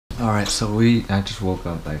Alright, so I just woke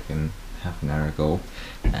up like in half an hour ago,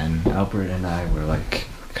 and Albert and I were like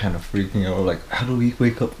kind of freaking out, like, how do we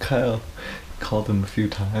wake up Kyle? Called him a few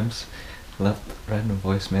times, left random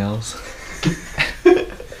voicemails,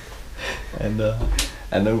 and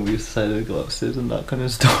then we decided to go upstairs and knock on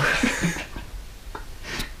his door.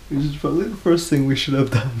 Which is probably the first thing we should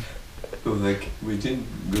have done. Well, like, we didn't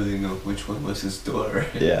really know which one was his door.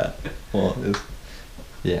 Yeah, well,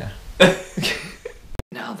 yeah.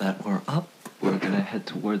 Now that we're up, we're gonna head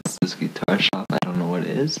towards this guitar shop. I don't know what it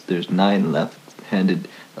is. There's 9 left-handed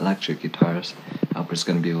electric guitars Albert's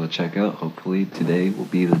gonna be able to check out. Hopefully today will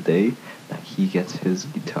be the day that he gets his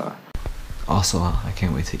guitar. Also, I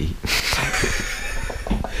can't wait to eat.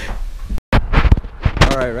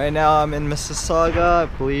 Alright, right now I'm in Mississauga. I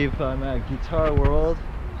believe I'm at Guitar World.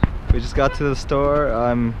 We just got to the store.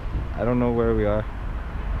 I don't know where we are.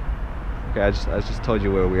 Okay, I just told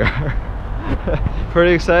you where we are.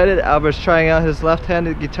 Pretty excited. Albert's trying out his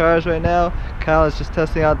left-handed guitars right now. Kyle is just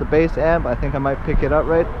testing out the bass amp. I think I might pick it up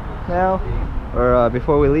right now, or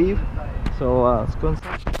before we leave. So let's go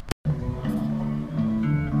inside.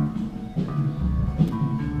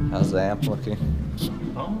 How's the amp looking?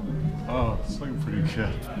 Oh, it's looking pretty good.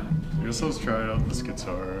 I guess I was trying out this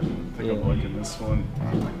guitar. I think I'm liking this one.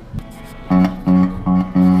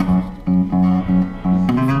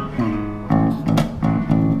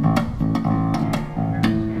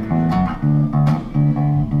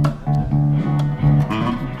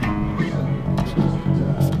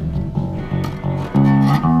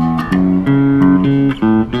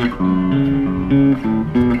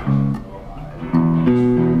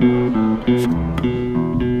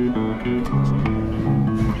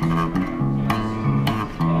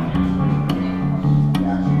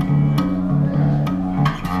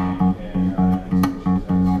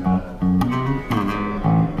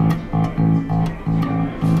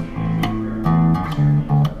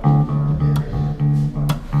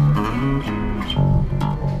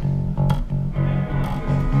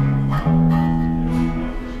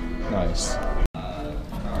 Nice.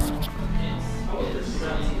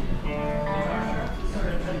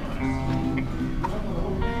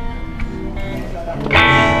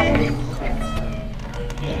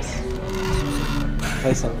 Yes.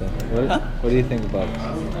 Play something. What do you think about it?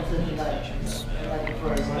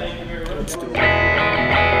 Let's do it.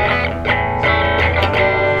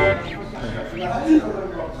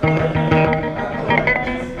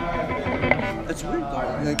 It's weird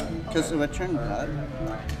though, like, because if I turn that,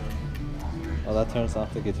 Oh, that turns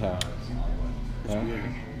off the guitar. it's Yeah.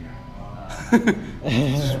 weird.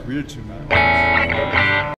 It's weird to me.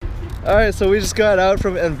 Alright, so we just got out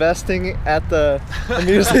from investing at the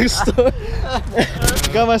music store.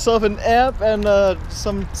 Got myself an amp and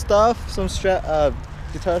some stuff, some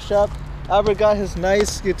guitar shop. Albert got his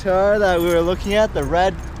nice guitar that we were looking at, the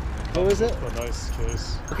red, what was it? A nice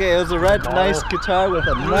case. Okay, it was a red nice guitar with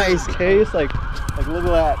a nice case, like look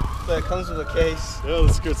at that. So it comes with a case. Yeah,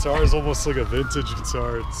 this guitar is almost like a vintage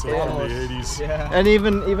guitar. It's like from the 80s. Yeah. And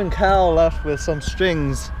even Kyle left with some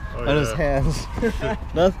strings on his hands.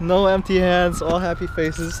 no empty hands, all happy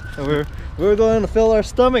faces. And we're going to fill our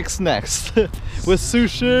stomachs next with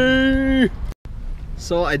sushi.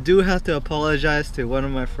 So I do have to apologize to one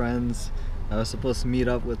of my friends. I was supposed to meet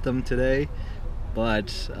up with them today,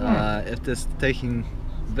 but if this is taking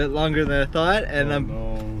a bit longer than I thought, and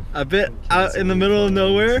I'm a bit out in the middle of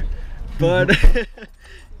nowhere, but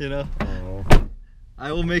you know,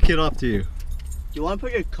 I will make it up to you. You want to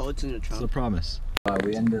put your coats in the trunk? It's a promise.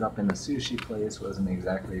 We ended up in a sushi place. Wasn't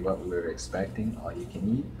exactly what we were expecting, all you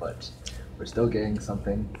can eat, but we're still getting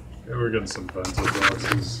something. Yeah, we're getting some bento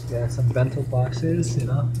boxes. Yeah, some bento boxes, you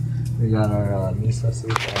know. We got our miso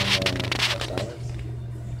soup and our salads.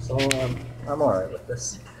 So I'm alright with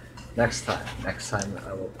this. Next time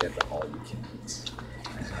I will get the all you can eat.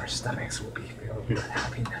 And our stomachs will be filled with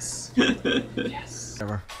happiness. Yes.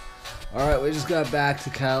 Alright, we just got back to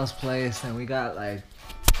Kyle's place and we got like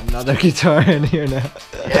another guitar in here now.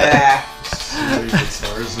 Yeah!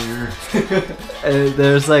 Guitars here. And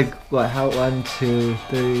there's like what? How 1, 2,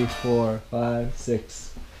 3, 4, 5,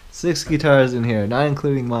 6. 6 guitars in here, not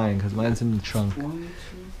including mine because mine's in the trunk.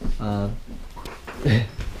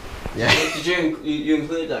 Yeah. Did you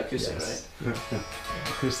included the acoustic, Yes. right?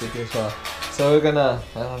 Acoustic as well. So we're gonna,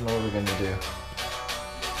 I don't know what we're gonna do.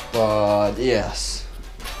 But yes,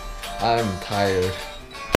 I'm tired.